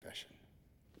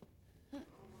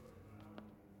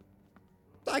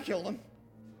I killed them.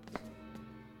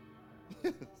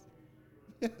 Yes.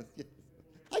 Yes, yes.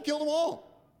 I killed them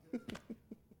all.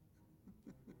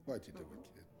 Why'd you do it,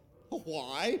 kid?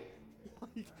 Why?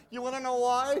 You want to know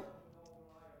why?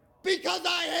 Because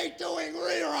I hate doing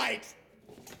rewrites.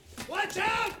 Watch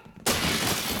out!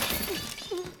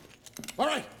 All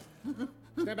right.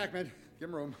 Stand back, man. Give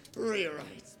him room.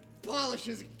 Rewrites.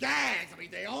 Polishes gags. I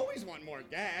mean, they always want more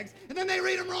gags, and then they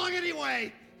read them wrong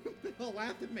anyway. They all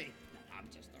laughed at me. I'm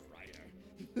just a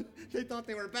writer. They thought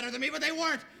they were better than me, but they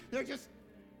weren't. They're just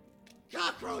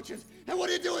cockroaches. And what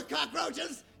do you do with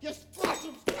cockroaches? You squash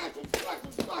them, squash them, squash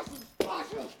them, squash them, squash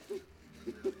them.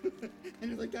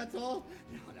 And you think that's all?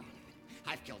 No.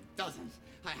 I've killed dozens.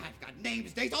 I've got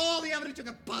names, dates, all the evidence you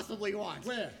could possibly want.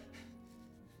 Where?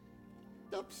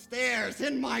 Upstairs,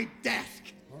 in my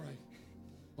desk. All right.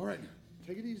 All right.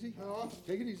 Take it easy.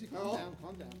 Take it easy. Calm down.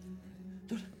 Calm down.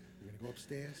 We're going to go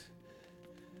upstairs.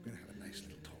 We're going to have a nice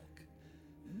little